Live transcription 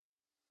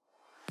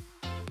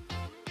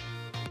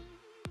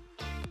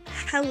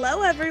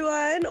Hello,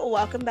 everyone.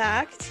 Welcome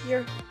back to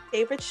your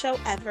favorite show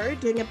ever,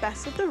 doing a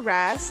best of the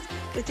rest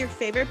with your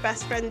favorite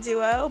best friend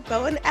duo,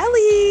 Bo and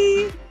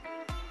Ellie.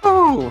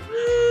 Oh,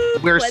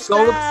 we're What's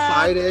so up?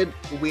 excited.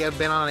 We have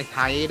been on a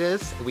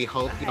hiatus. We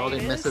hope you all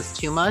didn't miss us Hiatus?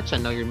 too much. I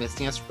know you're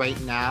missing us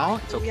right now.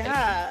 It's okay.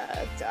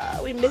 Yeah,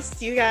 duh. We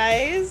missed you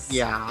guys.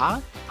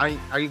 Yeah.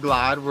 Are you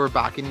glad we're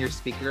back in your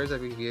speakers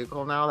of your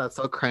vehicle now? That's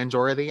so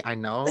cringeworthy. I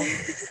know.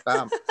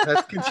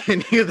 Let's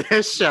continue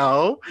this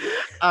show.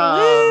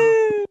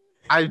 Woo!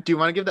 I do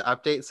want to give the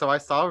update. So I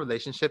saw a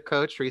relationship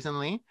coach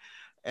recently,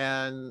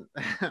 and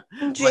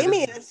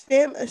Jamie,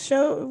 a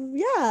show.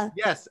 Yeah.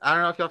 yes, I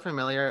don't know if y'all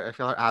familiar, if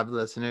y'all are avid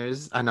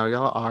listeners. I know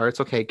y'all are. It's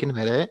okay, you can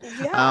admit it.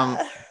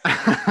 Yeah.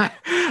 At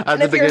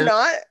And the if you're beginning,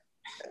 not,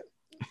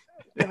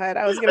 go ahead.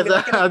 I was going to be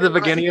like, and if at the you're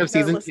not, beginning you of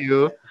don't season listen to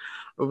 2, it.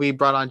 we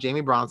brought on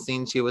Jamie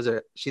Bronstein.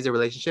 She's a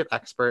relationship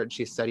expert.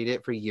 She studied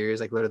it for years,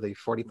 like literally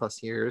 40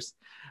 plus years.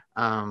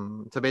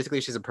 So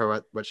basically, she's a pro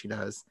at what she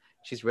does.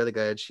 She's really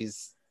good.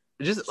 She's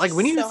just like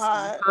when She's you so see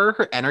hot.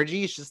 her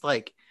energy is just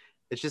like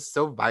it's just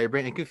so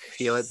vibrant. You can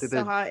feel it through So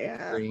the hot,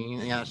 yeah.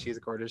 screen. Yeah, she's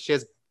gorgeous. She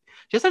has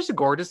such a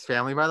gorgeous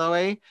family, by the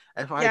way.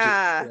 If I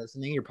Yeah.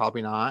 listening, you're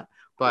probably not,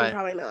 Well, but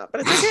probably not, but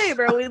it's okay,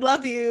 bro. We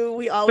love you.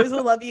 We always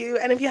will love you.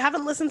 And if you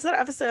haven't listened to that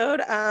episode,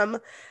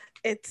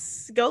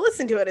 go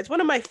listen to it. It's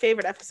one of my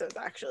favorite episodes,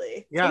 actually.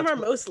 It's yeah, one of our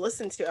most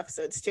listened to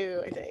episodes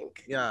too, I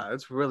think. yeah,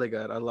 it's really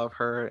good. I love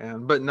her.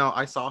 But no,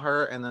 I saw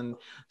her and then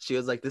she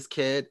was like, this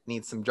kid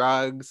needs some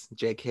drugs.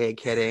 JK,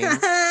 kidding.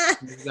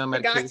 He's on I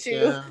got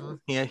you.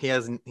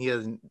 medication. He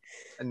has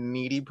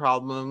needy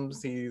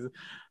problems. He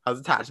has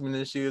attachment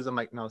issues. I'm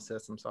like, no,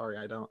 sis, I'm sorry,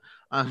 I don't.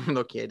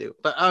 Okay, I do.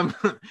 But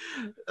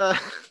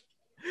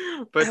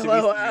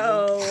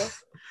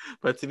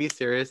but to be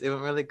serious, it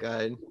went really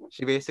good.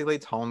 She basically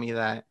told me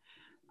that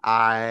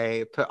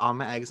I put all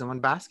my eggs in one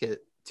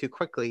basket too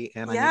quickly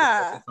and I need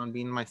to focus on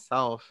being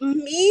myself.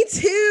 Me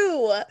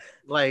too.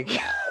 Like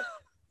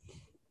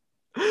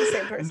The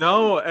same person.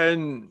 No,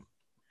 and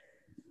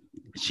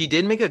she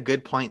did make a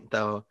good point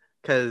though,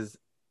 because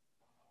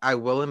I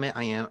will admit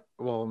I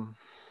do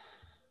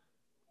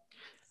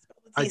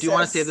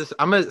want to say this.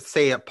 I'm gonna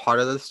say a part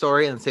of the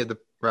story and save the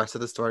rest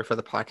of the story for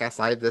the podcast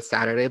live this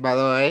Saturday, by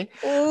the way.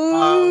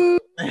 Ooh,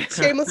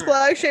 shameless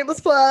plug.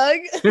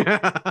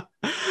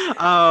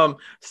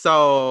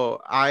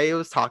 So I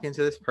was talking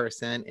to this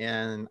person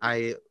and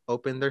I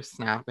opened their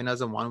snap and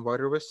as a one-word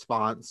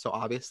response. So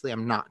obviously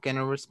I'm not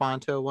gonna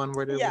respond to a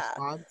one-word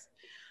response.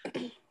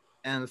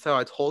 And so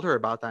I told her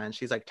about that and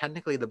she's like,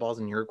 technically the ball's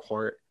in your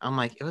court. I'm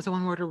like, it was a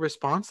one-word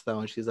response though.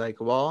 And she's like,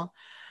 well,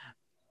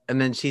 and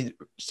then she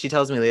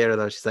tells me later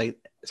though, she's like,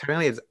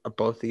 certainly it's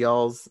both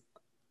y'all's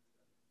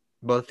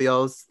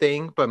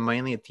thing, but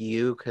mainly it's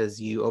you because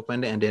you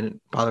opened it and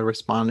didn't bother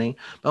responding.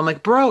 But I'm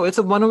like, bro, it's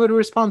a one-word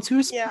response. Who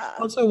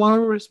responds to a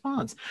one-word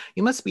response?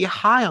 You must be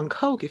high on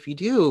coke if you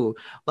do.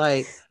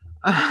 Like,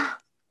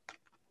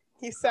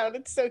 you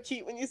sounded so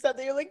cute when you said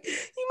that. You're like,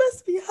 you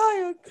must be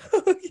high on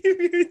coke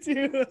if you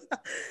do.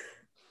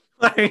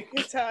 Like,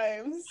 good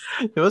times.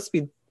 You must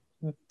be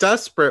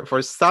desperate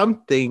for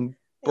something,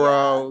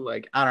 bro. Yeah.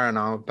 Like, I don't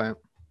know, but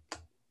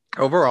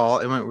overall,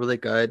 it went really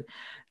good.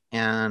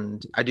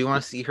 And I do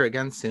want to see her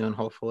again soon,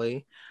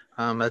 hopefully.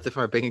 That's if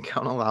our bank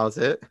account allows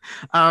it.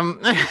 LOL.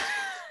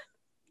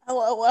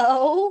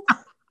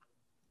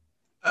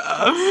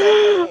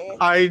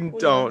 I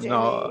don't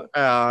know.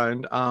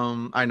 And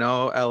I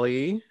know,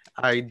 Ellie,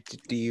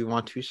 do you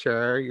want to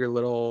share your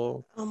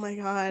little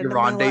your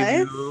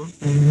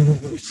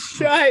rendezvous?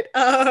 Shut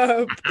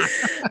up.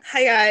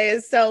 Hi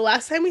guys. So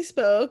last time we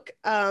spoke,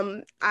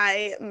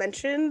 I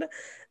mentioned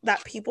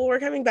that people were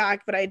coming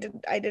back, but I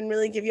didn't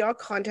really give you all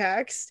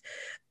context.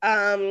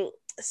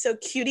 So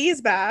Cutie is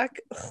back.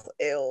 Ugh,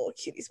 ew,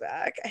 Cutie's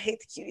back. I hate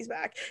the Cutie's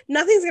back.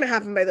 Nothing's gonna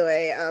happen, by the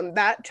way.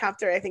 That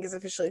chapter I think is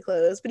officially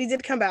closed, but he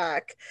did come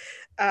back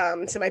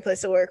to my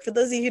place of work. For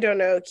those of you who don't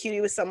know, Cutie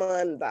was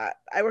someone that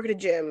I work at a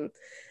gym.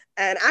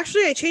 And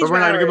actually I changed my hours. But we're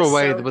not gonna give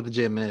away what the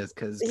gym is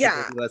because people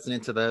will be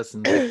listening to this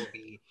and they will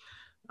be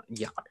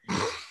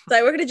So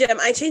I work at a gym.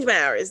 I changed my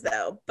hours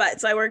though,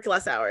 so I work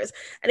less hours.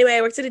 Anyway,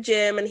 I worked at a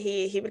gym and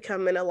he would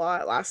come in a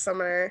lot last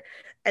summer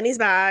and he's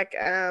back.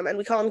 And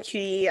we call him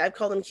Cutie. I've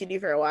called him Cutie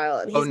for a while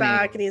and he's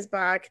back and he's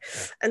back.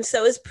 And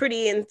so is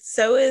Pretty and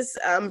so is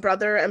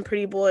Brother and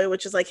Pretty Boy,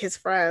 which is like his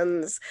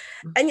friends.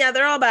 And yeah,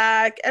 they're all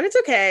back and it's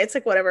okay. It's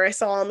like whatever. I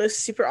saw him. It was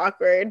super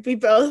awkward. We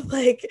both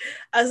I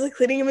was like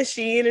cleaning a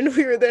machine and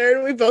we were there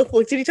and we both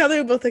looked at each other.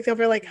 We both looked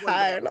over like,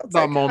 hi.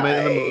 That moment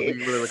in the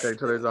movie, we look at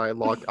each other's eye,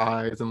 locked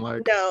eyes and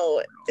like,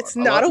 no, it's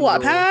not a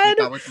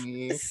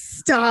Wattpad.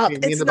 Stop.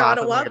 It's not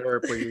a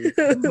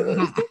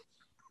Wattpad.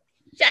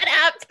 Shut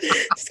up.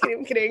 Just kidding.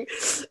 I'm kidding.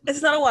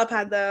 It's not a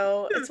Wattpad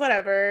though. It's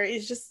whatever.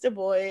 He's just a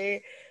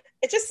boy.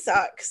 it just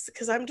sucks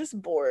because I'm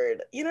just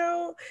bored, you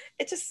know?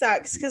 It just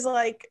sucks because,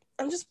 like,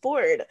 I'm just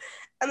bored.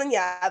 And then,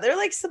 yeah, there are,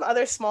 like, some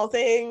other small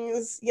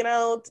things, you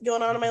know,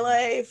 going on in my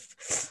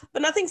life,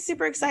 but nothing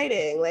super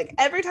exciting. Like,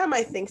 every time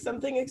I think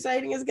something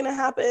exciting is going to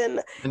happen,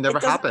 It never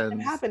it doesn't end up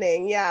happens.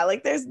 happening. Yeah,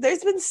 like, there's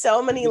been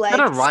so many, You like...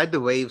 gotta ride the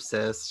wave,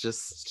 sis.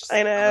 Just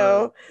I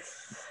know.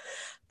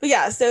 But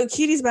yeah, so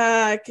Cutie's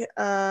back,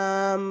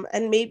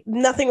 and maybe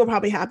nothing will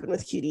probably happen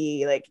with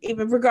Cutie. Like,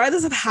 even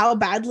regardless of how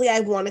badly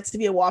I want it to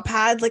be a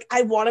Wattpad, like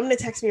I want him to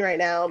text me right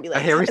now and be a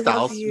like, Harry "I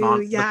love Styles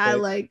you." Yeah,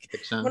 like I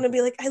fiction. want to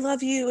be like, "I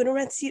love you," and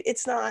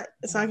it's not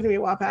going to be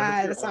a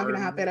Wattpad. It's not going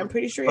to happen. I'm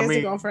pretty sure he has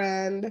a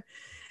girlfriend.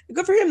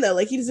 Good for him though.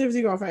 Like he deserves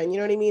a girlfriend. You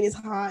know what I mean? He's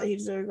hot. He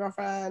deserves a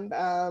girlfriend.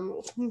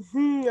 I'm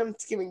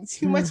giving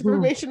too much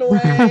information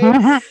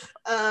away.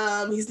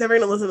 He's never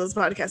gonna listen to this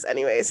podcast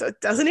anyway, so it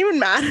doesn't even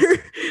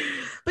matter.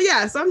 But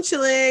yeah, so I'm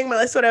chilling. My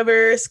life's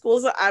whatever.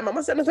 I'm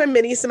almost done with my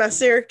mini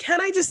semester. Can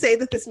I just say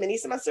that this mini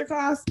semester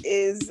class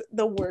is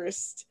the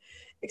worst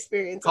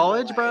experience?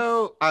 College,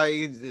 bro.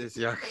 It's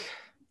yuck.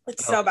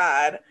 It's so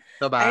bad.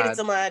 So bad. I hate it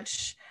so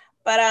much.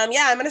 But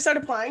yeah, I'm gonna start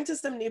applying to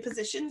some new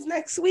positions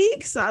next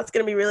week, so that's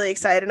gonna be really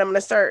exciting. I'm gonna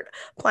start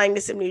applying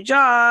to some new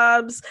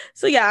jobs.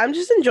 So yeah, I'm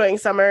just enjoying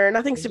summer.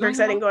 Nothing super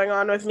exciting going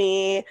on with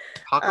me.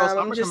 Hot girl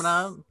summer coming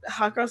up.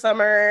 Hot girl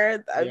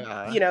summer.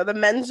 You know, the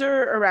men's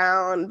are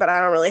around, but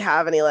I don't really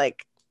have any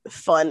like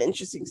fun,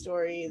 interesting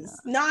stories.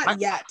 Not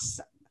yet.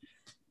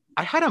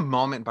 I had a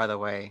moment, by the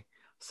way.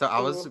 So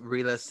I was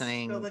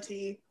re-listening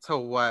to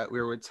what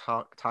we were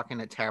talking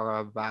to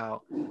Tara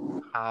about,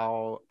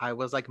 how I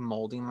was like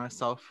molding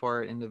myself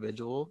for an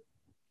individual.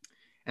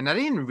 And I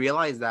didn't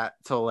realize that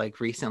till like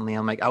recently.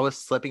 I'm like, I was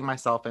slipping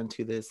myself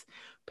into this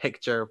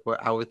picture of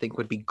what I would think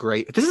would be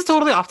great. This is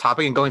totally off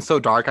topic and going so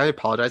dark. I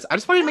apologize. I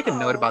just wanted to make a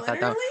note about that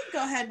though.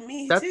 Go ahead,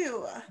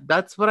 too.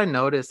 That's what I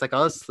noticed. Like I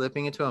was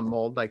slipping into a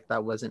mold like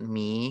that wasn't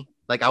me.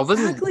 Like I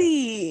wasn't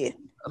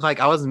like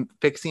I was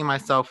fixing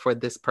myself for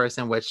this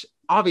person, which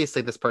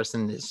obviously this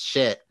person is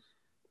shit.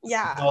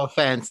 Yeah. No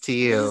offense to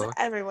you.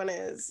 Everyone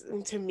is.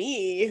 To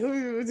me.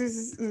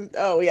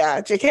 Oh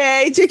yeah.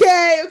 JK.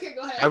 Okay,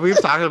 go ahead.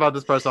 We've talked about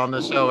this person on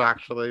the show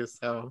actually.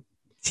 So.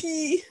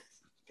 T.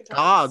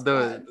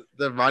 The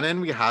run-in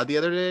we had the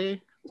other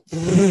day.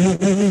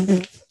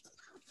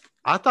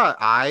 I thought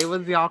I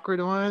was the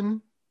awkward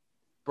one.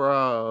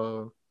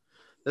 Bro.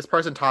 This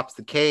person tops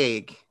the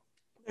cake.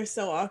 They're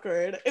so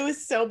awkward. It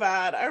was so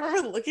bad. I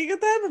remember looking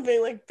at them and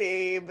being like,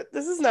 babe,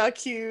 this is not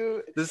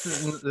cute. This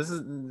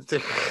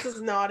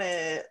is not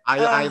it.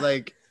 I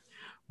like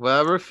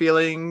whatever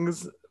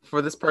feelings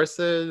for this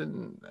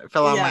person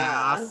fell out my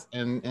ass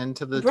and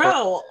into the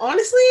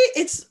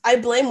honestly, I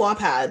blame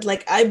Wattpad.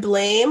 Like I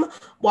blame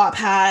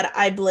Wattpad,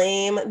 I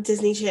blame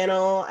Disney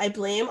Channel, I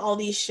blame all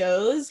these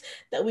shows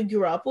that we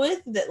grew up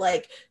with that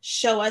like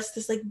show us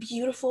this like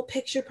beautiful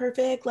picture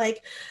perfect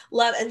like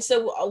love, and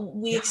so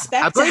we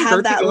expect to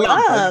have that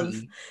love.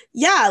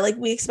 Yeah, like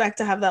we expect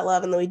to have that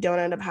love and then we don't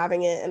end up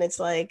having it, and it's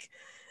like,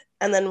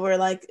 and then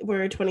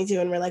we're 22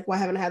 and we're like, why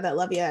haven't I had that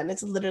love yet? And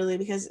it's literally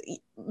because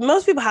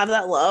most people have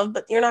that love,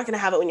 but you're not going to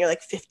have it when you're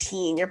like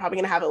 15. You're probably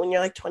going to have it when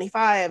you're like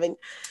 25. And,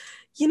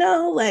 you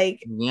know,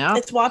 like,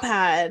 it's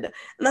Wattpad. And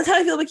that's how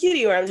I feel about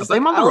Cutie, where I'm just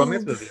like, on the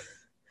romance movie.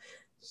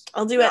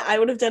 I'll do it. I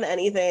would have done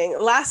anything.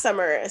 Last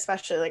summer,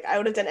 especially, like, I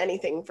would have done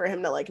anything for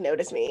him to, like,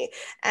 notice me.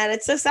 And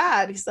it's so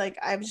sad because, like,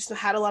 I've just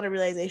had a lot of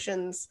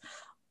realizations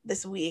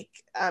this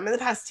week, in the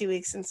past 2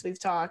 weeks since we've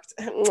talked.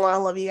 I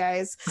love you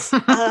guys.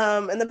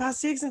 In the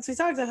past 2 weeks since we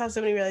talked, I've had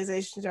so many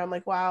realizations where I'm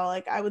like, wow,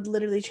 like I would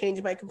literally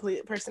change my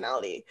complete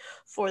personality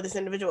for this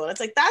individual. And it's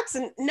like, that's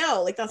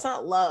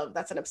not love.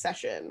 That's an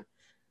obsession.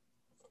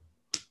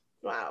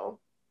 Wow.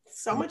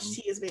 So much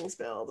tea is being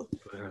spilled.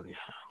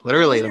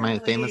 Literally my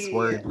famous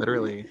word,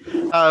 literally.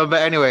 But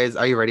anyways,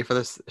 are you ready for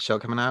this show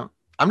coming out?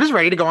 I'm just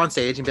ready to go on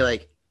stage and be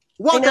like,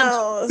 welcome to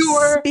the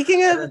tour.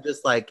 Speaking of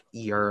just like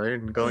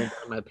urine going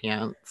down my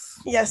pants.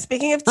 Yeah,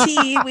 speaking of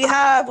tea, we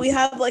have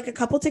like a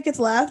couple tickets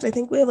left. I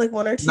think we have like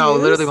one or two. No,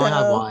 literally we only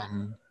have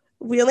one.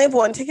 We only have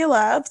one ticket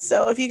left.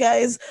 So if you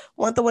guys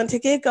want the one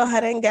ticket, go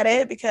ahead and get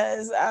it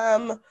because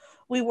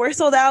we were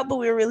sold out, but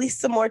we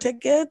released some more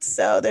tickets.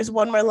 So there's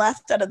one more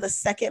left out of the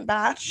second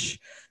batch.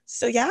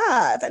 So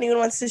yeah, if anyone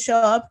wants to show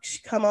up,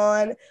 come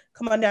on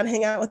down,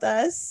 hang out with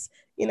us.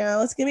 You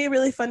know, it's gonna be a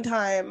really fun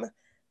time.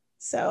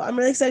 So I'm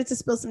really excited to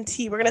spill some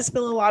tea. We're gonna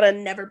spill a lot of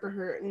never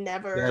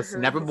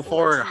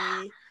before.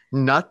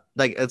 Not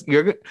like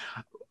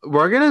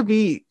we're gonna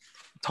be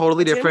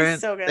totally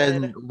different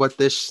than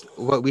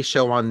what we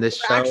show on this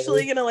show. We're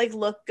actually gonna like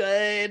look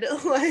good.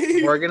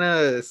 We're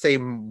gonna say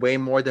way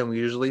more than we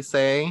usually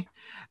say,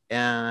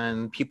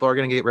 and people are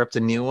gonna get ripped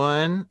a new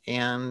one.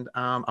 And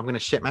I'm gonna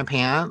shit my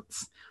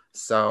pants.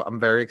 So I'm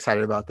very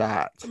excited about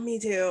that. Me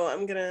too.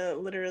 I'm gonna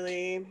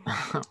literally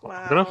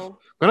wow.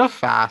 I'm gonna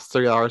fast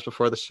 3 hours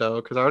before the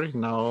show because I already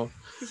know.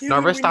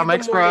 Nervous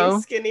stomachs, bro.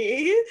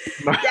 Skinny.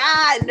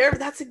 Yeah,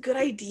 that's a good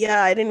idea.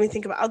 I didn't even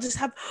think about. I'll just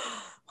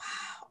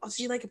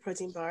do like a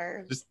protein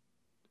bar.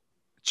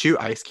 chew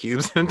ice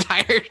cubes the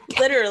entire day.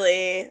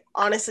 Literally,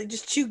 honestly,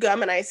 just chew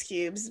gum and ice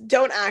cubes.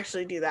 Don't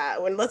actually do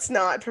that. Let's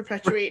not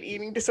perpetuate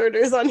eating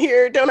disorders on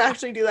here. Don't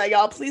actually do that,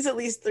 y'all. Please at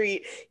least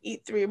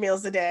eat 3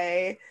 meals a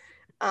day.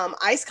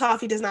 Iced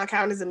coffee does not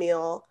count as a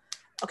meal.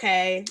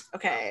 Okay.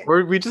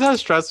 We just have a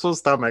stressful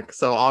stomach,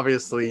 so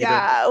obviously.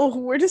 Yeah,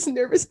 we're just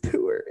nervous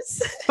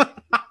pooers.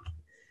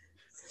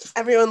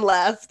 Everyone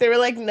left. They were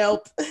like,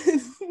 nope.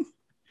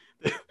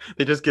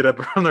 They just get up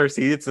from their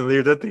seats and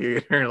leave the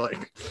theater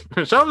like,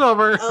 show's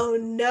over. Oh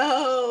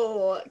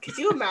no. Could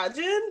you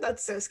imagine?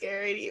 That's so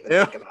scary to even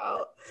think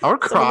about. I would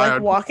cry.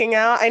 Like walking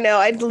out. I know.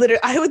 I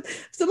would,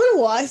 someone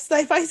walks,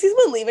 if I see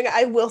someone leaving,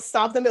 I will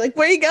stop them and be like,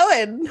 where are you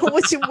going?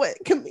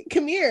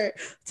 Come here.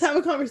 Let's have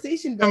a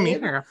conversation, babe. Come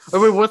here.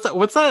 Oh, wait,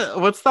 what's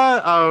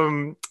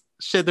that?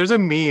 Shit, there's a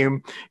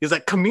meme. He's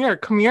like, come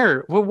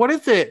here. Well, what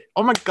is it?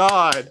 Oh my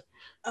God.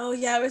 Oh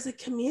yeah, I was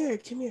like, come here.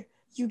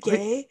 You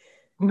gay?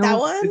 No, that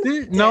one? Is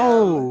it?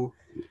 No.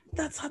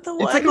 That's not the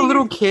one. It's like a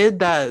little kid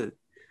that...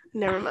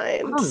 Never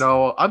mind. I don't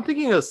know. I'm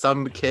thinking of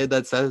some kid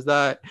that says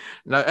that.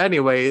 No,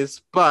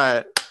 anyways,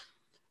 but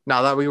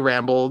now that we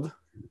rambled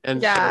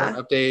and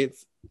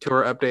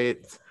tour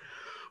updates,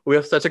 we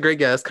have such a great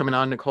guest coming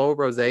on, Nicole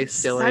Rose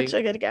Stilling. Such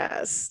a good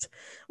guest.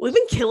 We've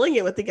been killing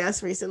it with the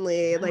guests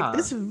recently. Like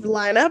this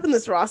lineup and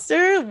this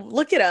roster,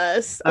 look at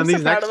us. I'm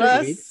so proud of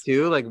us. Weeks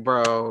too, like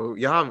bro,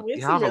 you have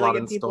a lot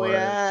in store.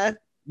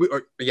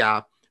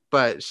 Yeah.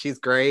 But she's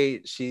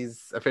great.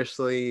 She's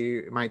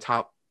officially my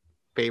top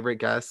favorite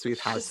guest we've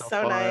had so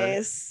far.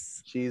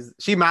 Nice.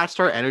 She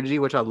matched our energy,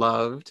 which I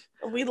loved.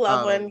 We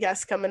love when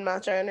guests come and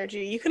match our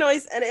energy. You can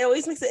always, and it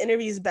always makes the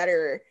interviews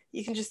better.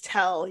 You can just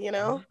tell, you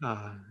know?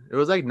 It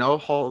was like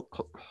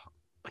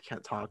I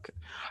can't talk.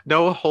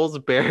 No holds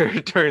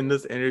barred during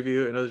this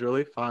interview, and it was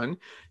really fun.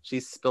 She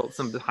spilled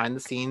some behind the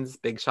scenes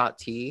big shot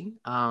tea.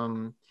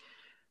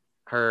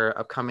 Her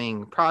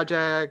upcoming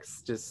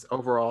projects, just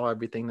overall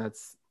everything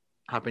that's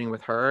happening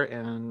with her,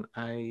 and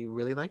I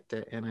really liked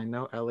it. And I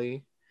know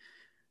Ellie.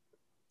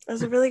 It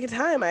was a really good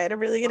time. I had a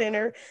really good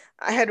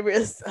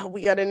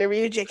we got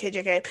interviewed. JK.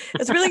 It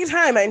was a really good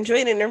time. I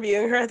enjoyed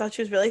interviewing her. I thought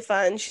she was really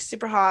fun. She's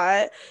super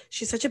hot.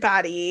 She's such a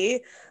baddie.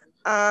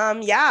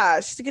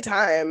 She's a good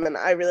time, and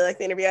I really liked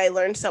the interview. I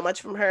learned so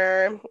much from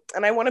her,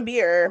 and I want to be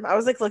her. I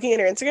was like looking at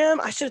her Instagram.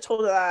 I should have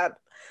told her that.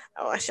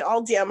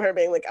 I'll DM her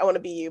being like, I want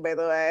to be you, by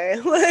the way.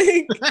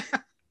 Like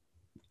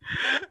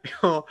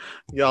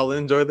y'all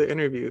enjoy the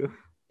interview.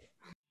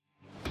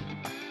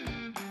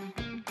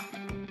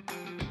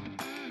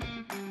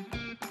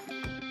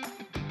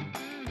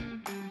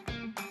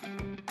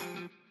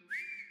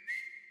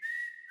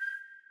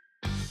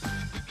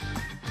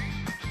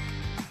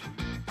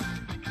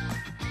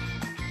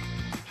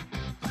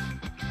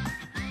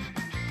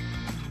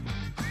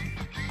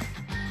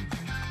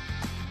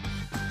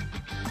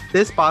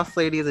 This boss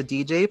lady is a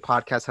DJ,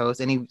 podcast host,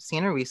 and you've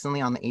seen her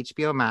recently on the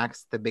HBO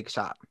Max, The Big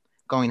Shot,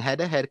 going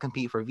head-to-head to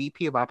compete for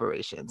VP of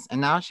Operations.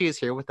 And now she is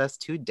here with us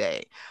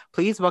today.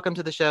 Please welcome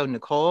to the show,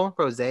 Nicole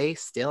Rose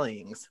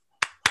Stillings.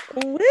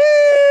 Woo!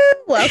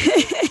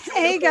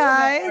 Hey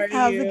guys,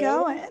 how's it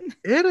going?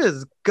 It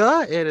is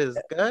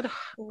good.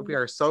 We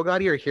are so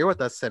glad you're here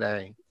with us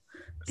today.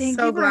 Thank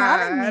you for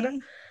having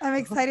me. I'm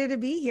excited to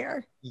be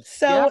here.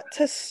 So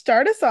to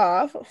start us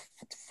off,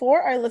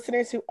 for our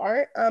listeners who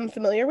aren't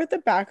familiar with the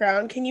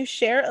background, can you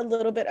share a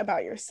little bit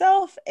about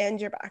yourself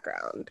and your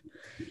background?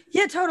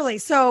 Yeah, totally.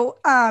 So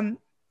I'm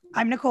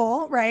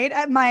Nicole,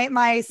 right?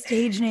 My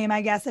stage name,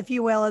 I guess, if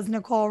you will, is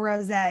Nicole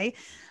Rose.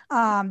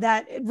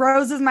 That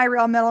Rose is my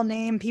real middle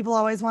name. People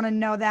always want to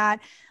know that.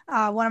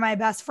 One of my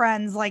best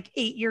friends like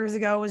 8 years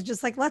ago was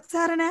just like, let's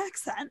add an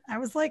accent. I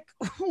was like,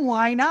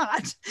 why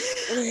not?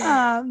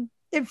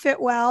 It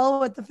fit well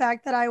with the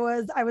fact that I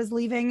was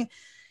leaving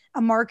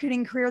a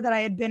marketing career that I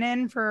had been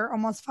in for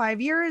almost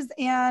 5 years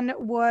and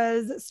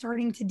was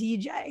starting to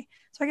DJ.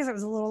 So I guess it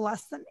was a little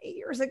less than 8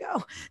 years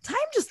ago. Time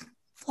just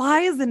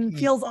flies and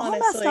feels all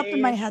messed up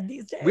in my head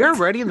these days. We're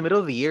already in the middle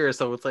of the year,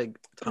 so it's like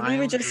time. We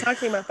were just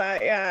talking about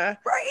that, yeah.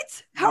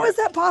 Right? How is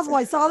that possible?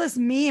 I saw this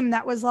meme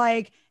that was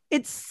like,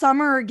 it's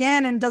summer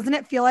again, and doesn't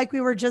it feel like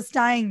we were just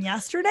dying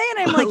yesterday?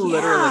 And I'm like,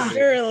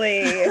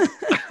 literally.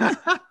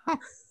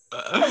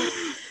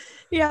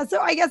 Yeah,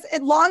 so I guess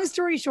long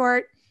story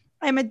short,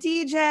 I'm a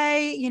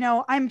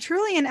DJ, I'm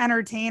truly an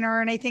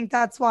entertainer. And I think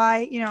that's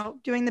why,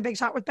 doing the Big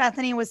Shot with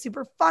Bethany was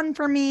super fun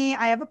for me.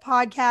 I have a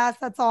podcast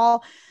that's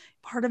all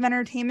part of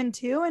entertainment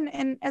too.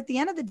 And at the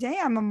end of the day,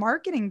 I'm a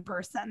marketing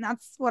person.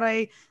 That's what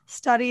I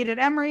studied at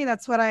Emory.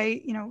 That's what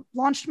I,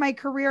 launched my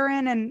career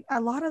in. And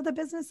a lot of the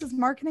business is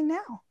marketing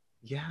now.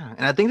 Yeah.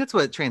 And I think that's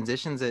what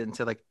transitions it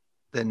into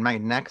my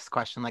next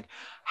question, like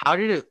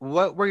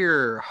what were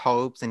your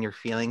hopes and your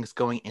feelings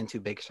going into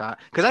Big Shot?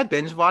 Because I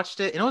binge watched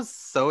it and it was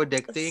so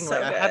addicting.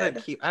 So I had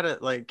to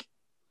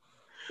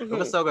it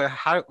was so good.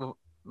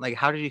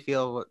 How did you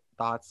feel? What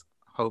thoughts,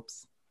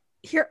 hopes?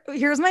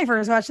 Here's my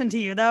first question to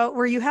you though.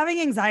 Were you having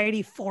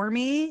anxiety for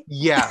me?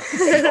 Yeah.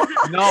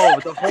 No,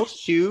 the whole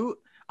shoot,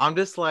 I'm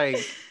just like,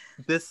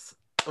 this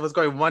was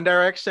going one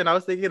direction. I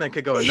was thinking it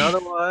could go another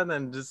one,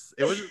 and just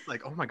it was just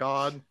like, oh my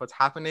god, what's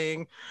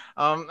happening?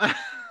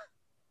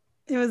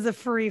 It was a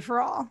free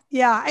for all.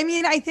 Yeah, I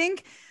mean, I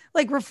think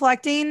like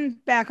reflecting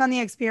back on the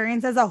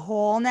experience as a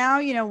whole now,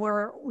 you know,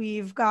 where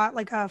we've got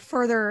like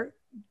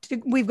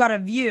we've got a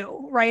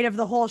view, right, of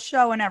the whole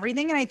show and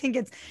everything, and I think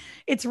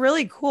it's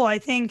really cool. I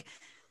think,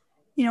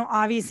 you know,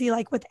 obviously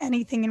like with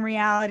anything in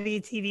reality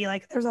TV,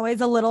 like there's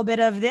always a little bit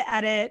of the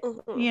edit,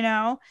 you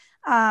know,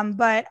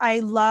 but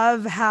I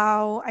love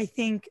how I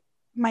think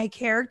my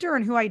character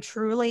and who I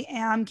truly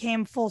am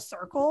came full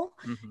circle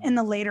in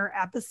the later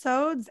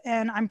episodes.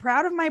 And I'm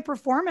proud of my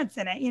performance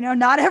in it. You know,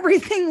 not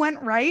everything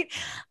went right.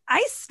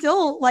 I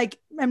still like,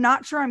 I'm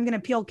not sure I'm going to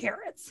peel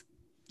carrots.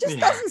 Just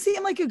doesn't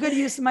seem like a good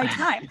use of my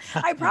time.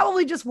 I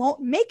probably just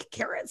won't make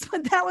carrots,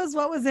 but that was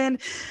what was in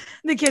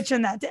the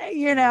kitchen that day,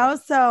 you know?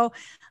 So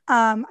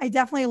I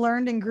definitely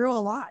learned and grew a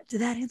lot. Did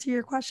that answer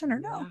your question or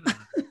no?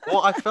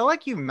 Well, I feel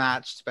like you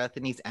matched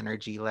Bethany's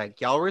energy. Like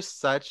y'all were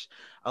such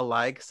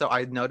alike. So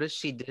I noticed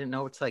she didn't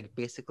know what to like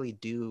basically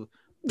do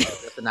with her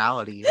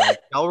personality. Like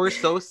y'all were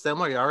so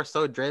similar. Y'all were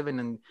so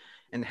driven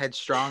and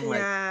headstrong.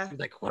 Like she's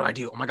like, what do I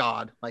do? Oh my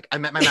god! Like I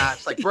met my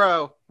match. Like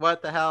bro,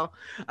 what the hell?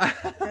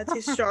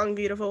 Two strong,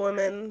 beautiful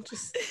women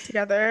just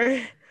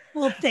together.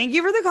 Well, thank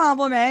you for the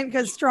compliment,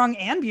 because strong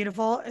and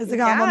beautiful is a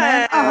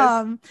compliment.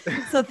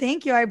 Yes. So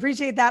thank you. I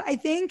appreciate that. I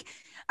think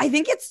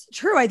it's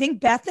true. I think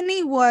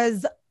Bethany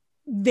was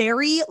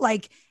very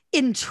like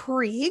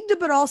intrigued,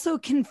 but also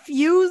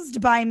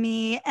confused by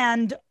me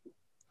and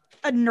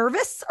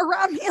nervous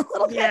around me a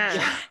little bit.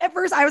 At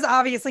first, I was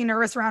obviously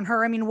nervous around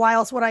her. I mean, why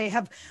else would I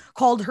have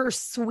called her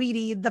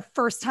sweetie the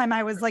first time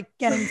I was like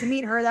getting to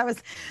meet her? That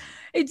was...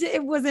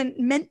 It wasn't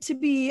meant to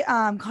be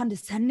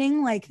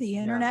condescending like the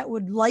internet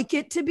would like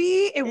it to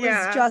be. It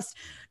was just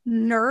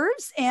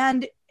nerves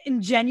and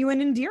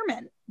genuine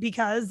endearment,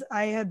 because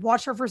I had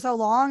watched her for so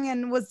long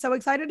and was so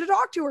excited to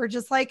talk to her.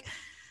 Just like,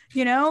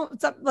 you know,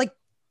 like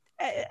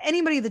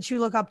anybody that you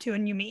look up to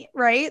and you meet,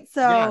 right?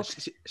 So yeah,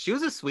 she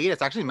was the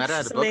sweetest. I actually met her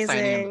at a book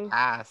signing in the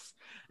past,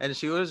 and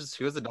she was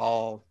a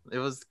doll.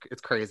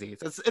 It's crazy.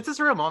 It's a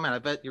surreal moment. I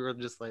bet you were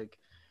just like.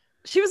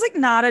 She was like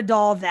not a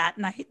doll that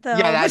night though.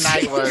 Yeah, that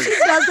night was. She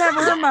does have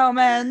her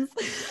moments.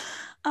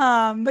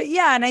 But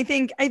yeah, and I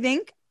think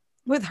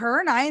with her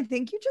and I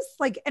think you just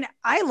like, and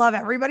I love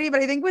everybody, but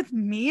I think with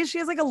me, she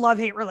has like a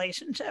love-hate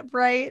relationship,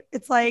 right?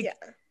 It's like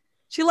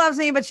she loves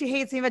me, but she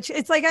hates me. But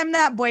it's like I'm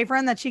that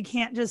boyfriend that she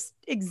can't just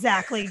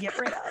exactly get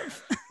rid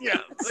of. Yeah,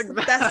 like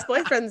best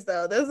boyfriends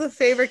though. Those are the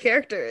favorite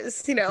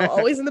characters. You know,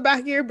 always in the back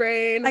of your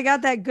brain. I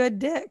got that good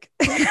dick.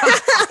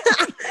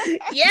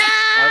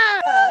 Yeah.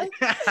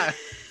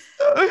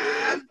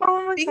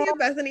 Speaking of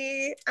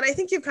Bethany, and I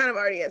think you've kind of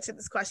already answered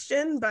this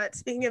question, but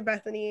speaking of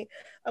Bethany,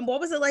 what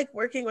was it like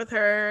working with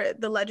her,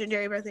 the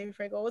legendary Bethany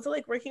Frankel? What was it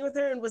like working with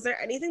her, and was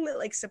there anything that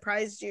like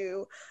surprised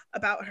you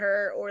about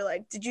her, or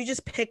like did you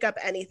just pick up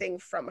anything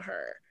from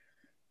her?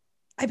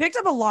 I picked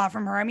up a lot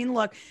from her. I mean,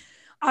 look,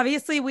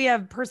 obviously we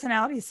have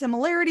personality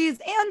similarities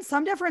and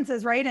some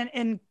differences, right?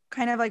 And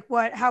kind of like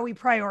how we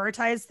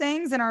prioritize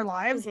things in our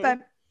lives. But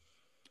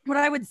what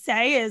I would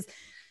say is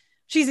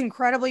she's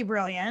incredibly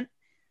brilliant.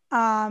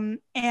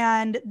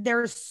 And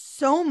there's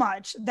so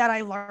much that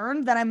I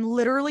learned that I'm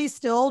literally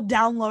still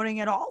downloading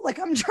it all. Like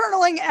I'm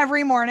journaling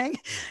every morning.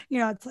 You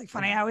know, it's like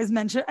funny. I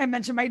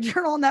mentioned my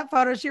journal in that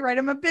photo shoot, right?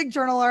 I'm a big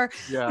journaler.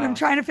 Yeah. When I'm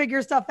trying to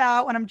figure stuff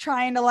out, when I'm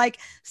trying to like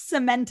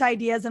cement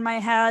ideas in my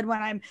head,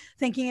 when I'm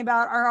thinking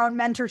about our own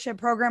mentorship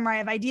program, where I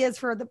have ideas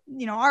for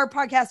our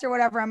podcast or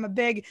whatever. I'm a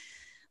big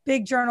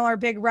journaler,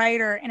 big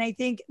writer. And I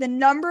think the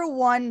number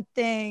one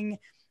thing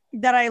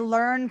that I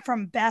learned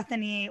from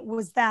Bethany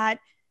was that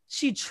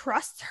she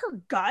trusts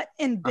her gut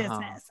in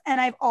business. And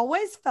I've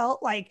always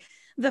felt like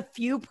the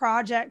few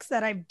projects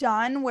that I've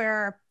done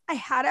where I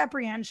had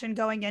apprehension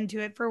going into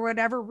it for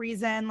whatever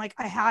reason, like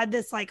I had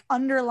this like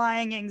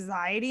underlying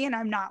anxiety, and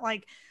I'm not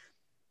like,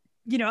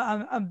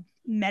 a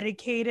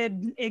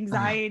medicated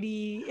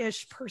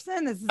anxiety-ish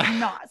person. This is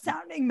not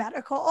sounding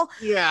medical.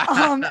 Yeah.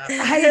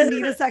 I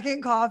need a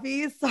second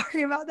coffee.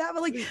 Sorry about that.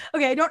 But like,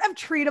 okay, I don't have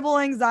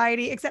treatable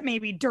anxiety, except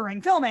maybe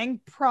during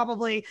filming,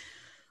 probably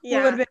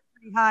would have been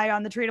high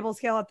on the treatable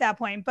scale at that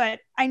point. But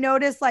I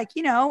noticed like,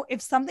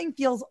 if something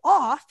feels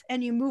off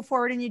and you move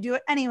forward and you do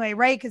it anyway,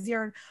 right? Because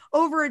you're an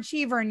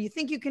overachiever and you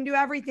think you can do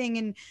everything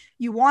and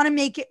you want to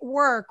make it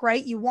work,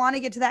 right? You want to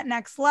get to that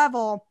next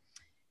level.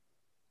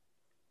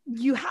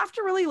 You have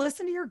to really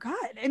listen to your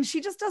gut. And she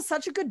just does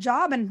such a good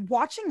job. And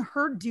watching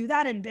her do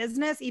that in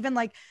business, even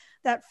like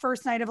that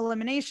first night of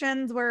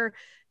eliminations where,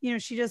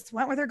 she just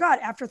went with her gut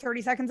after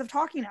 30 seconds of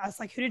talking to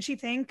us. Like, who did she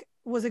think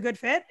was a good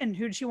fit and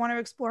who did she want to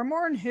explore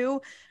more and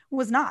who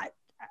was not,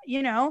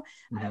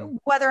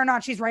 whether or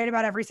not she's right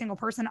about every single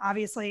person.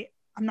 Obviously,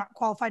 I'm not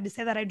qualified to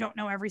say that. I don't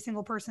know every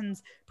single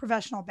person's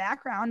professional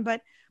background,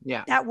 but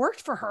that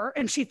worked for her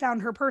and she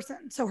found her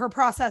person. So her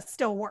process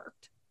still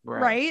worked.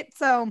 Right.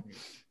 So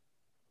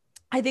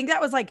I think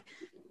that was like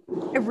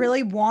I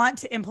really want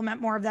to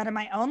implement more of that in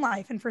my own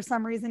life. And for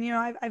some reason, you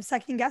know, I've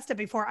second guessed it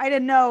before. I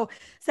didn't know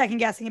second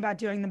guessing about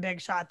doing the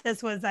big shot.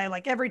 This was, I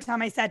like every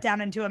time I sat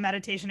down into a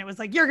meditation, it was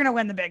like, you're going to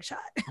win the big shot.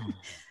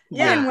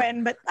 Yeah. I didn't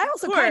win, but I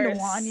also kind of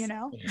won, you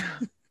know? Yeah.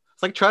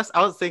 It's like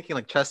I was thinking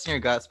like trusting your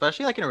gut,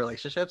 especially like in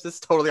relationships. It's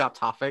totally off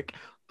topic,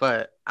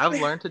 but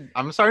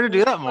I'm starting to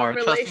do that more.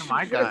 Trusting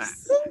my gut.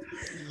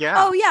 Yeah.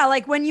 Oh yeah,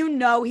 like when you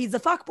know he's a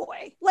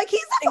fuckboy. Like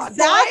he's a fuckboy.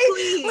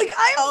 Exactly. Like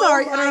I'm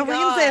sorry, I don't know if we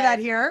can say that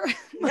here.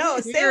 No,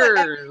 say Cheers.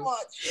 whatever you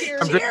want.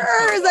 Cheers.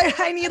 Cheers.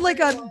 I need like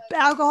a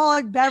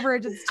alcoholic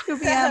beverage. It's 2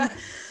 p.m.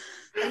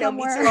 No,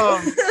 me too.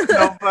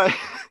 No, but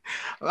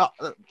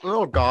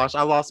oh gosh,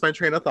 I lost my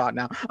train of thought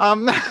now.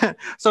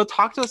 So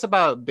talk to us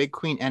about Big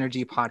Queen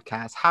Energy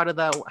podcast. How did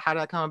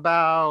that come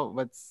about?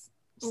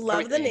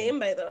 Love the name,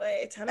 by the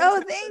way.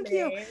 Thank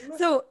you.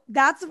 So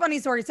that's a funny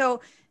story.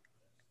 So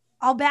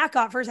I'll back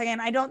up for a second.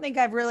 I don't think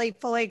I've really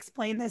fully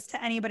explained this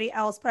to anybody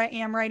else, but I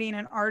am writing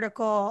an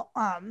article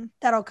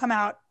that'll come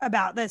out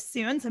about this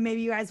soon. So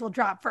maybe you guys will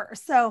drop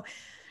first. So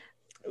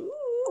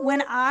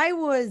when I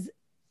was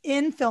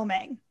in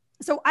filming,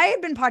 so I had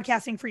been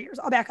podcasting for years.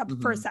 I'll back up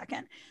for a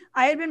second.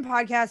 I had been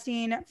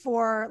podcasting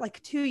for like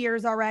 2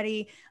 years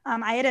already.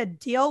 I had a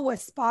deal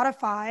with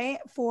Spotify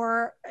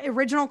for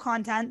original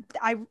content.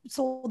 I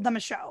sold them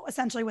a show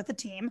essentially with a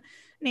team,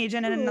 an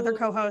agent and another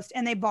co-host,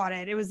 and they bought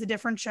it. It was a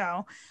different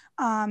show.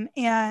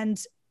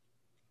 And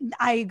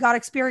I got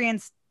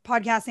experience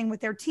podcasting with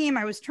their team.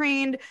 I was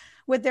trained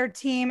with their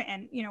team,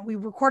 and, you know, we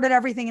recorded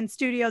everything in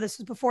studio. This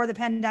was before the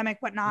pandemic,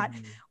 whatnot.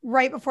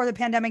 Right before the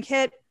pandemic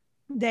hit,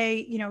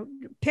 they, you know,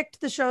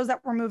 picked the shows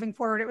that were moving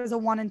forward. It was a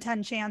 1 in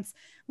 10 chance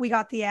we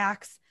got the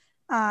axe.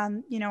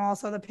 You know,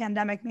 also the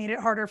pandemic made it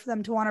harder for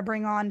them to want to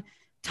bring on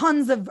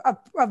tons of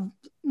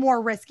more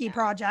risky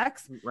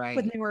projects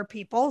with newer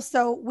people.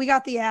 So we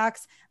got the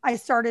axe. I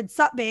started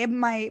Sup Babe,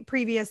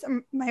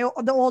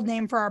 the old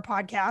name for our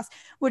podcast,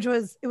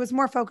 it was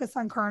more focused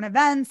on current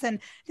events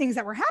and things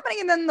that were happening.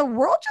 And then the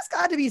world just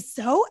got to be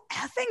so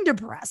effing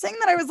depressing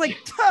that I was like,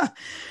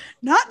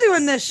 not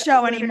doing this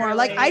show anymore.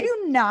 Like, I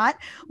do not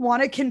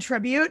want to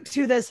contribute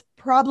to this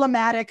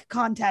problematic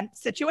content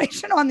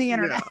situation on the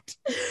internet.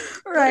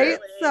 Right.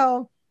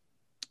 So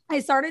I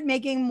started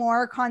making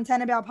more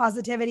content about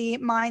positivity,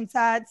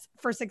 mindsets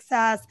for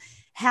success,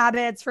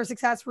 habits for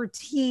success,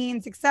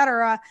 routines,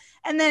 etc.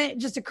 And then it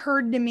just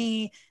occurred to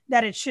me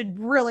that it should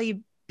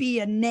really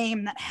be a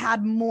name that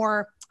had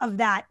more of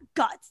that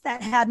guts,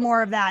 that had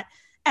more of that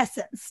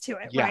essence to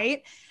it,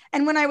 right?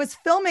 And when I was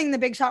filming The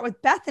Big Shot with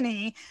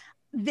Bethany,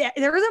 there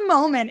was a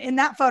moment in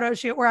that photo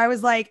shoot where I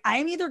was like,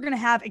 I'm either going to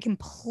have a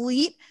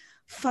complete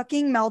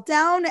fucking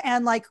meltdown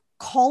and like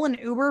call an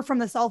Uber from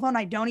the cell phone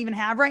I don't even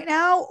have right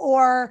now,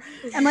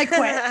 and like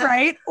quit,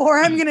 right? Or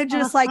I'm gonna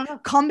just like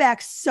come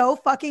back so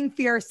fucking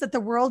fierce that the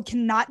world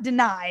cannot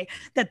deny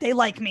that they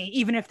like me,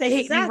 even if they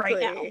hate me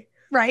right now,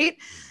 right?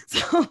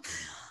 So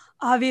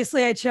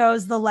obviously I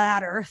chose the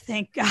latter,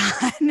 thank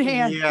God.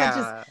 And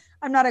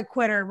I'm not a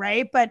quitter,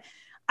 right? But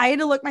I had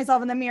to look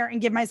myself in the mirror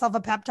and give myself a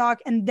pep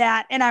talk, and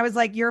I was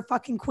like, you're a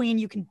fucking queen.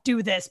 You can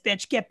do this,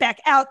 bitch. Get back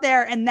out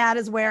there. And that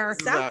is where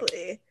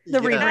the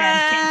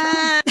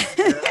rebrand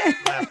came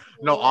from.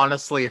 No,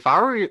 honestly, if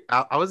I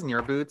was in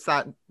your boots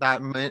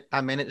that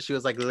minute she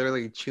was like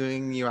literally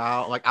chewing you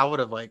out, like I would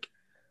have I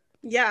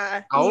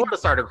would have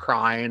started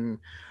crying.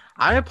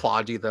 I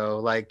applaud you though.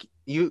 Like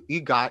you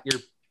got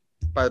your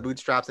by the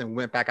bootstraps and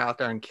went back out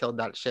there and killed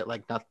that shit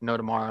like no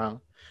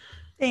tomorrow.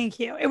 Thank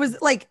you. It was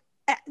like,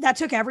 that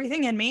took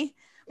everything in me,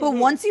 but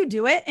once you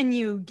do it and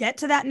you get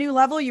to that new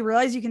level, you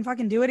realize you can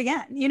fucking do it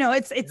again. You know,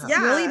 it's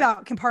really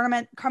about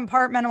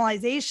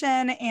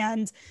compartmentalization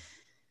and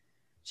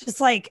just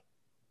like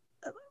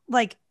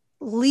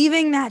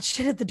leaving that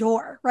shit at the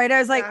door, right? I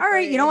was like, all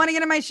right, you don't want to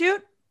get in my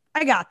shoot?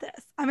 I got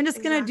this. I'm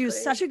just going to do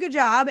such a good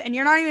job, and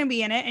you're not even going to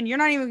be in it, and you're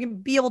not even going to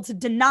be able to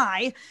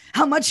deny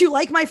how much you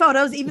like my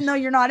photos, even though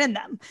you're not in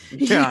them.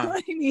 You know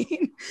what I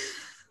mean?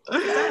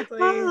 Exactly.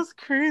 Oh, that's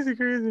crazy.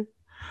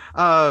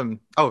 Sorry.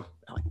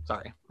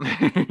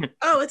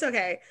 Oh, it's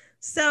okay.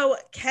 So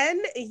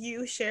can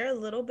you share a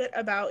little bit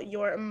about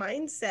your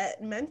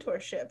mindset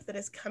mentorship that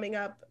is coming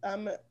up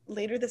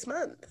later this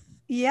month?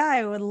 Yeah,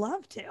 I would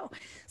love to.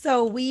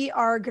 So we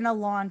are going to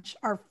launch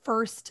our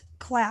first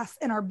class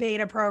in our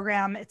beta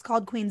program. It's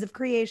called Queens of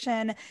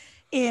Creation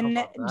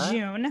in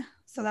June.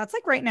 So that's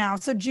like right now.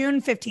 So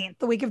June 15th,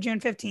 the week of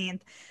June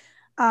 15th.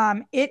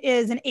 It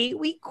is an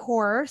 8-week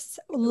course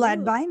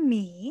led by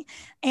me,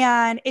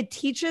 and it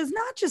teaches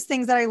not just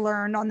things that I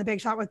learned on The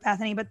Big Shot with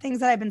Bethany, but things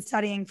that I've been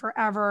studying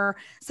forever: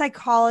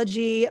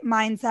 psychology,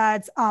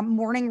 mindsets,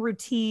 morning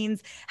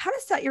routines, how to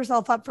set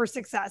yourself up for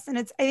success. And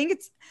I think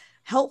it's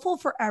helpful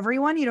for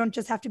everyone. You don't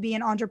just have to be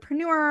an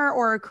entrepreneur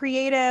or a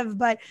creative,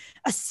 but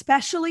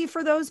especially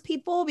for those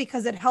people,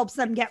 because it helps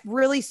them get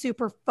really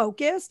super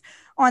focused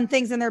on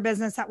things in their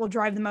business that will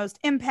drive the most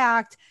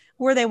impact,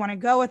 where they want to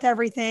go with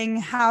everything,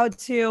 how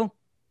to,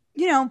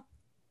 you know,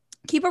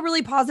 keep a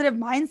really positive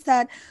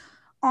mindset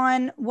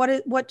on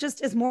what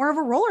just is more of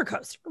a roller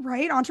coaster,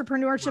 right?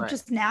 Entrepreneurship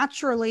just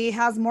naturally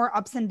has more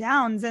ups and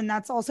downs, and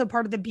that's also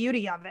part of the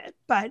beauty of it.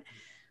 But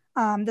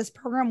this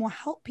program will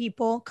help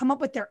people come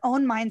up with their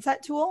own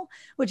mindset tool,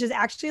 which is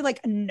actually like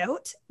a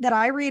note that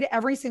I read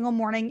every single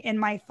morning in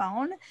my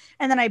phone.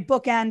 And then I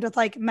bookend with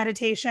like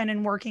meditation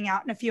and working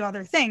out and a few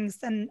other things.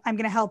 And I'm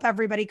going to help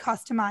everybody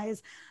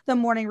customize the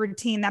morning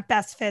routine that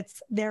best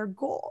fits their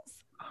goals.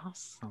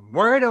 Awesome.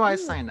 Where do I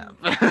sign up?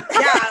 Yeah,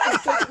 I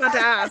was just about to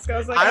ask. I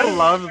was like, I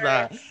love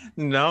that.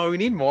 No, we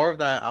need more of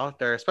that out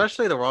there,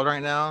 especially the world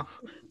right now.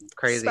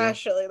 Crazy.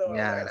 Especially the world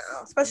right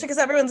now. Especially because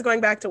everyone's going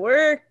back to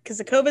work because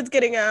the COVID's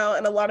getting out,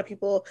 and a lot of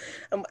people,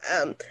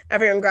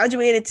 everyone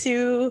graduated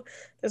too.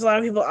 There's a lot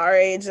of people our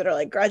age that are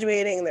like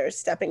graduating, they're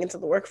stepping into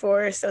the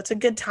workforce. So it's a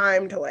good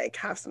time to like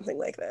have something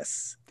like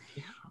this.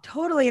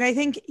 Totally. And I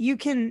think you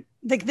can,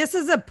 like, this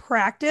is a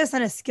practice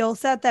and a skill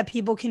set that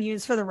people can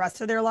use for the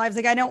rest of their lives.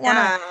 Like, I don't want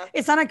to,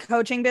 it's not a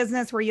coaching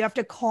business where you have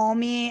to call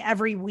me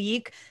every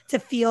week to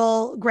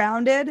feel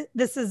grounded.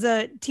 This is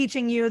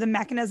teaching you the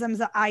mechanisms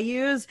that I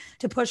use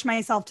to push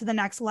myself to the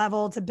next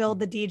level, to build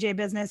the DJ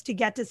business, to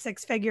get to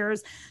 6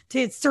 figures,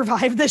 to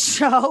survive the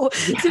show,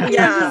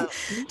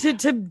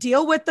 to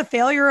deal with the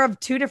failure of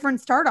 2 different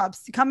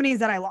startups, companies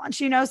that I launched,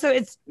 you know? So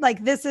it's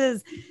like, this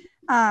is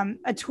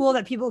a tool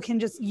that people can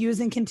just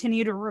use and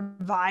continue to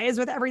revise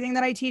with everything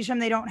that I teach them.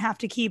 They don't have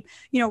to keep,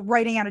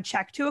 writing out a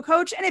check to a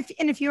coach. And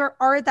if you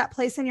are at that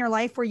place in your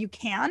life where you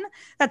can,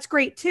 that's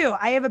great too.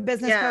 I have a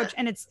business coach,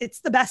 and it's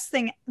the best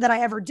thing that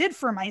I ever did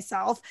for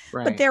myself.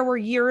 Right. But there were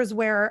years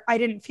where I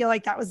didn't feel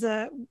like that was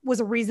a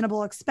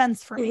reasonable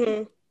expense for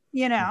me,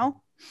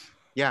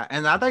 Yeah,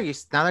 and now that you're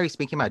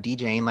speaking about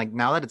DJing, like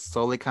now that it's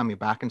slowly coming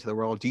back into the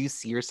world, do you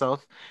see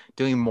yourself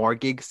doing more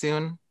gigs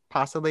soon,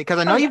 possibly? Because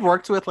I know you've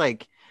worked with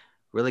like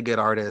really good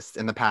artists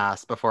in the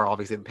past before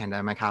obviously the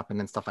pandemic happened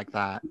and stuff like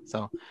that.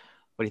 So what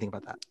do you think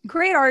about that?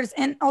 Great artists.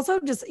 And also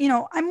just,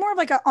 I'm more of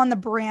like on the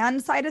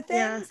brand side of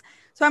things. Yeah.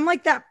 So I'm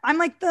like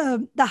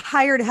the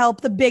hired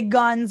help, the big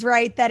guns,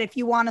 right? That if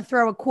you want to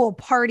throw a cool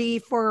party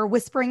for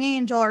Whispering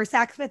Angel or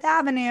Saks Fifth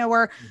Avenue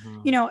or,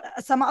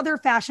 some other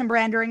fashion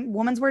brand during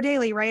Women's Wear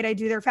Daily, right? I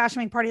do their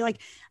fashion week party.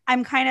 Like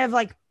I'm kind of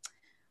like,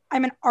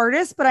 I'm an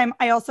artist, but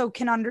I also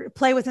can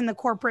play within the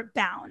corporate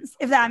bounds,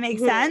 if that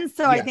makes sense.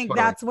 So I think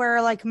that's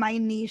where like my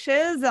niche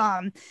is,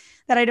 that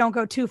I don't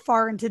go too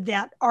far into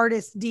that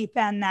artist deep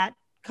end that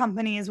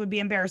companies would be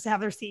embarrassed to have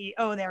their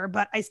CEO there,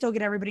 but I still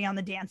get everybody on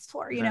the dance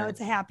floor.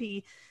 It's a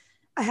happy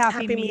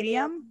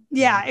medium.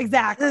 Yeah,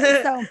 exactly.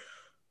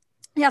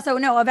 So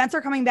no, events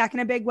are coming back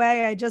in a big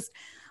way. I just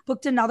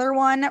booked another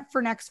one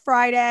for next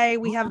Friday.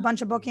 We have a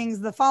bunch of bookings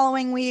the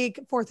following week.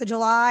 4th of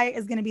July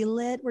is going to be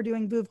lit. We're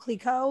doing Veuve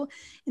Clicquot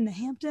in the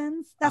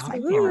Hamptons. That's my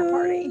favorite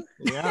party.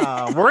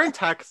 Yeah, we're in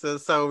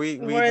Texas, so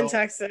we're in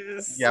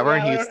Texas. Yeah, we're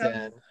in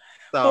Houston.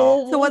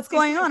 So what's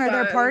going on? Are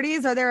there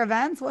parties? Are there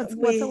events? What's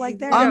it like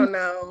there? I don't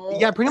know.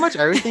 Yeah, pretty much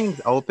everything's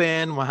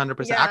open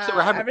 100%. Yeah, actually,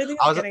 we're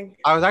having.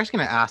 I was actually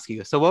going to ask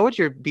you. So, what would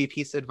your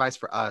piece of advice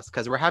for us?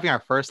 Because we're having our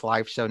first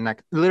live show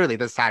literally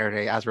this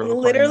Saturday as we're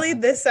literally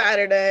this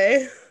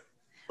Saturday.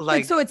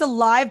 Like, so it's a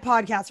live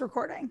podcast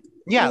recording.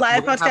 Yeah,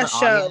 live podcast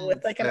show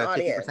with like an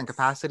audience. 50%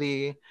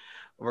 capacity.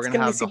 We're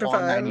gonna have the whole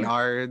 9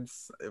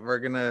 yards. We're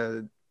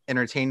gonna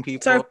entertain people.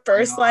 It's our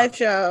first live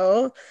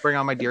show. Bring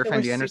on my dear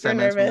friend Deanna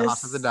Simmons from the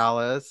House of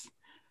Dallas.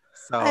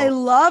 So I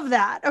love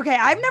that. Okay,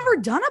 I've never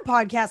done a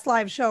podcast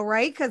live show,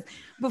 right? Because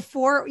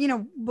before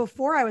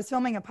I was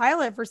filming a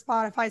pilot for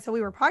Spotify, so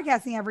we were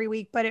podcasting every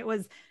week, but it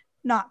was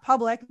not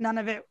public. None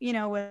of it,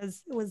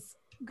 was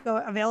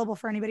available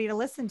for anybody to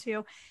listen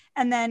to.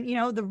 And then,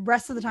 the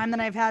rest of the time that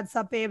I've had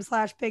Sup Babe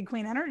 / Big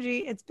Queen Energy,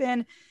 it's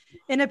been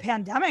in a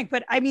pandemic.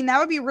 But I mean, that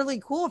would be really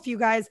cool if you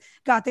guys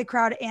got the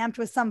crowd amped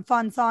with some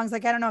fun songs.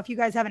 Like, I don't know if you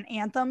guys have an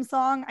anthem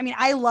song. I mean,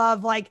 I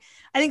love I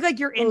think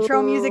your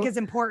intro music is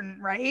important,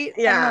 right?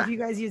 Yeah. I don't know if you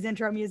guys use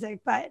intro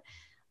music, but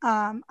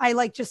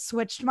I just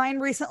switched mine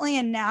recently,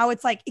 and now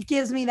it's like, it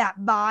gives me that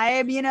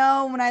vibe,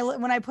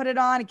 when I put it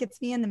on, it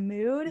gets me in the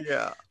mood.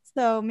 Yeah.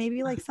 So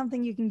maybe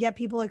something you can get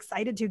people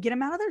excited to, get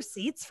them out of their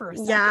seats for a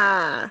second.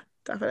 Yeah,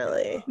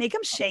 definitely. Make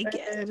them shake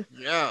it.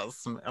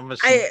 Yes.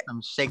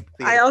 I'm shake.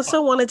 I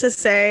also wanted to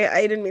say,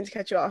 I didn't mean to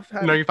cut you off.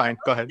 No, you're fine.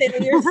 Go ahead.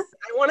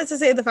 I wanted to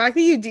say the fact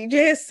that you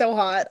DJ is so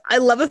hot. I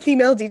love a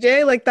female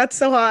DJ. Like, that's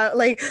so hot.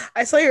 Like,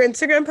 I saw your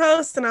Instagram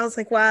post and I was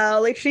like,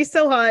 wow, like she's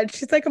so hot.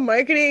 She's like a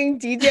marketing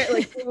DJ.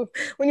 Like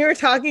when you were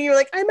talking, you were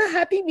like, I'm a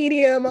happy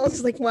medium. I was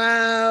just like,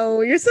 wow,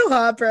 you're so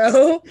hot,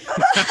 bro.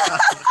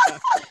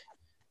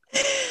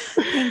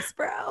 Thanks,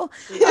 bro.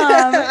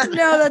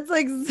 No, that's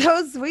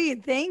so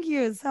sweet. Thank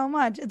you so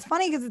much. It's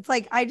funny because it's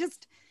I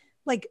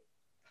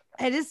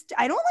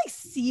don't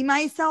see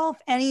myself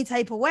any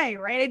type of way,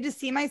 right? I just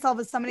see myself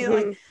as somebody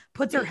that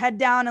puts her head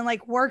down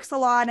and works a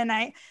lot. And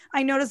I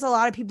notice a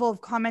lot of people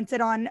have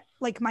commented on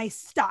my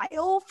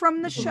style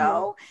from the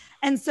show.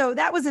 And so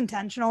that was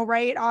intentional,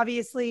 right?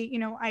 Obviously,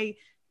 I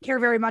care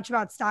very much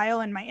about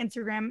style, and my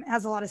Instagram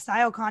has a lot of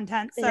style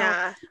content.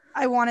 So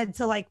I wanted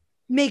to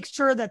make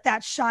sure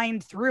that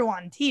shined through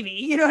on TV.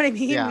 You know what I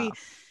mean? Yeah.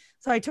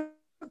 So I took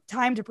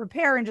time to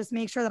prepare and just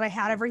make sure that I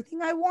had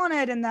everything I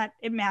wanted and that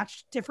it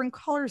matched different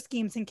color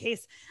schemes in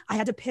case I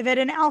had to pivot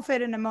an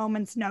outfit in a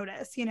moment's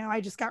notice. You know,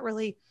 I just got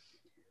really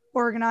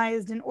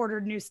organized and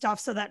ordered new stuff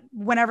so that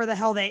whenever the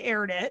hell they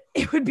aired it,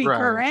 it would be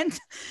current.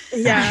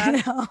 Yeah.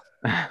 You know?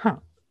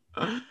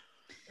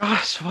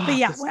 Gosh, wow, but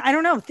yeah, I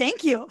don't know.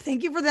 Thank you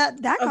for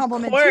that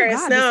compliment. Of course, too.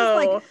 God, no.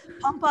 This is like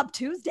Pump Up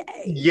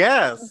Tuesday.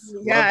 Yes.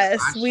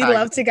 We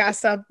love to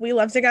gas up. We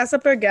love to gas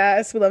up our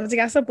guests. We love to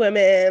gas up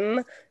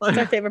women. It's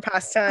our favorite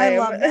pastime. I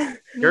love that.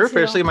 You're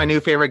officially my new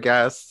favorite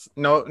guest.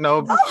 No,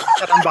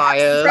 that I'm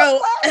biased. Bro,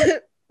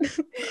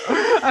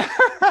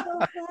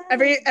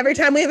 every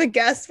time we have a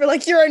guest, we're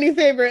like, you're our new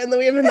favorite, and then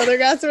we have another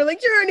guest, and we're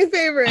like, you're our new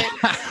favorite.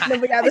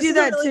 I do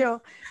that too.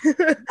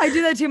 I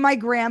do that too. My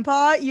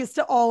grandpa used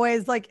to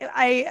always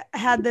I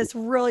had this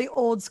really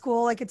old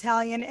school,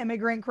 Italian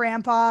immigrant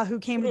grandpa who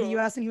came to the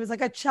US and he was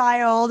like a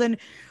child and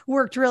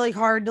worked really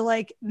hard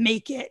to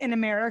make it in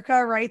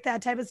America, right?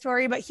 That type of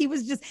story. But he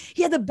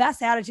had the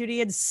best attitude. He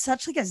had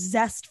such a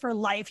zest for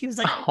life. He was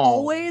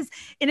always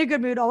in a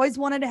good mood, always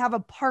wanted to have a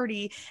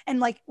party.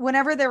 And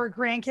whenever there were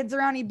grandkids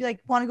around, he'd be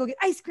like, want to go get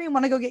ice cream,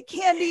 want to go get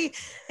candy.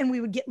 And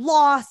we would get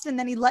lost. And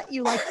then he'd let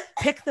you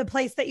pick the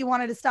place that you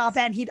wanted to stop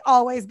at. And he'd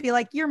always be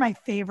like, you're my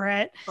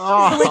favorite.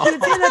 So he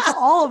would say that to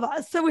all of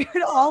us. So we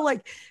would all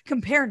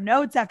compare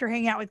notes after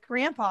hanging out with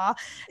grandpa.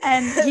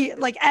 And he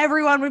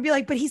everyone would be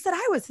like, but he said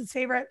I was his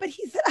favorite. But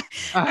he said,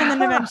 and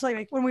then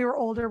eventually, when we were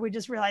older, we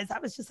just realized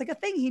that was just a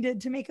thing he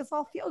did to make us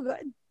all feel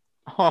good.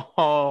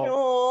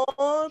 Oh,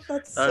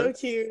 that's so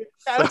cute.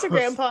 Shout out to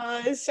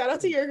grandpas. Shout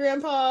out to your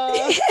grandpa.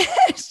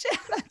 Shout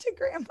out to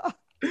grandpa.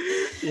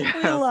 Yes.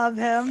 We love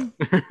him.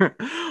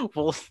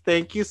 Well,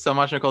 thank you so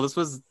much, Nicole. This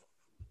was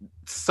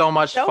so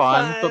much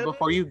fun. But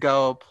before you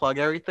go, plug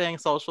everything,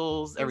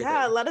 socials, everything.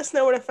 Yeah, let us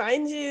know where to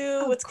find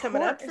you, what's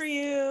coming up for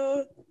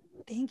you.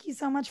 Thank you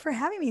so much for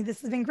having me.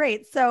 This has been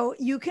great. So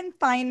you can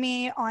find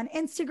me on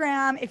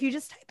Instagram. If you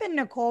just type in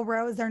Nicole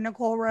Rose or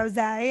Nicole Rose,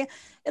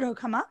 it'll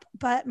come up.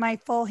 But my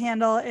full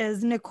handle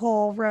is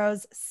Nicole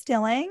Rose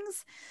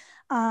Stillings.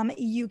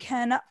 You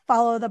can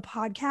follow the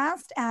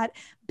podcast at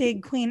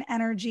Big Queen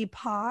Energy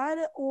Pod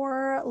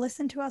or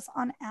listen to us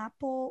on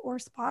Apple or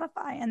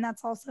Spotify. And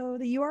that's also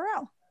the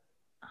URL.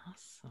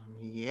 Awesome.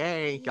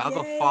 Yay. Y'all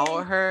go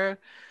follow her.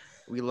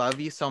 We love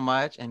you so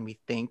much, and we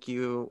thank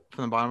you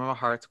from the bottom of our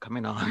hearts for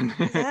coming on.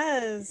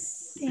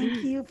 Yes.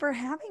 Thank you for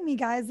having me,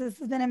 guys. This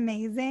has been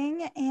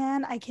amazing,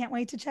 and I can't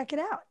wait to check it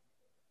out.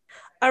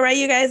 All right,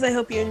 you guys, I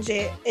hope you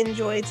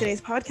enjoyed today's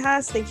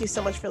podcast. Thank you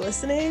so much for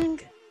listening.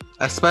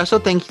 A special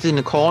thank you to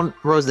Nicole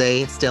Rose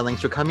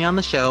Stillings for coming on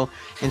the show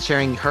and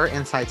sharing her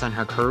insights on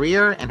her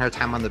career and her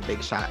time on The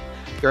Big Shot.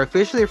 You're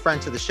officially a friend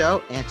to the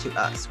show and to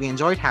us. We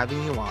enjoyed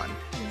having you on.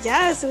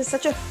 Yes, it was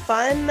such a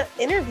fun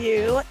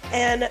interview,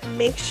 and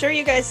make sure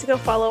you guys to go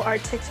follow our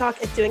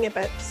TikTok at Doing It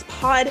Best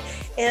Pod,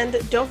 and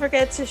don't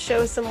forget to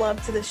show some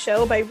love to the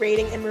show by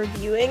rating and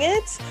reviewing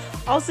it.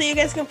 Also, you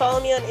guys can follow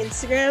me on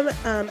Instagram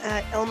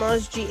at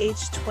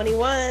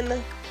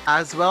elmosgh21.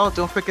 As well,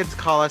 don't forget to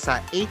call us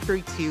at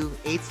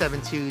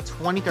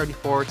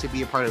 832-872-2034 to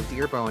be a part of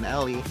Dear Bo and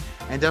Ellie.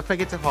 And don't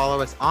forget to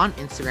follow us on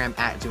Instagram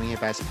at Doing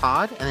It Best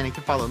Pod. And then you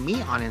can follow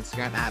me on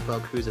Instagram at Bo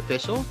Cruz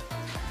Official.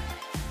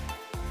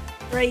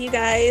 All right, you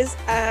guys,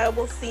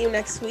 we'll see you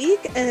next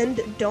week. And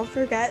don't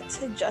forget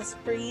to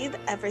just breathe.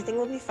 Everything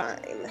will be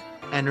fine.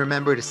 And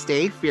remember to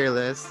stay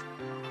fearless.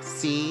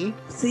 See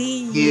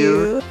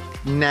you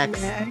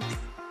next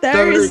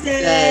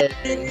Thursday.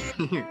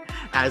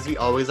 As we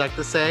always like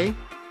to say,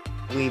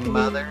 we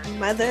mother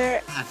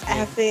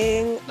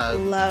effing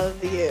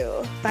love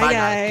you. Bye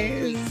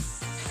guys.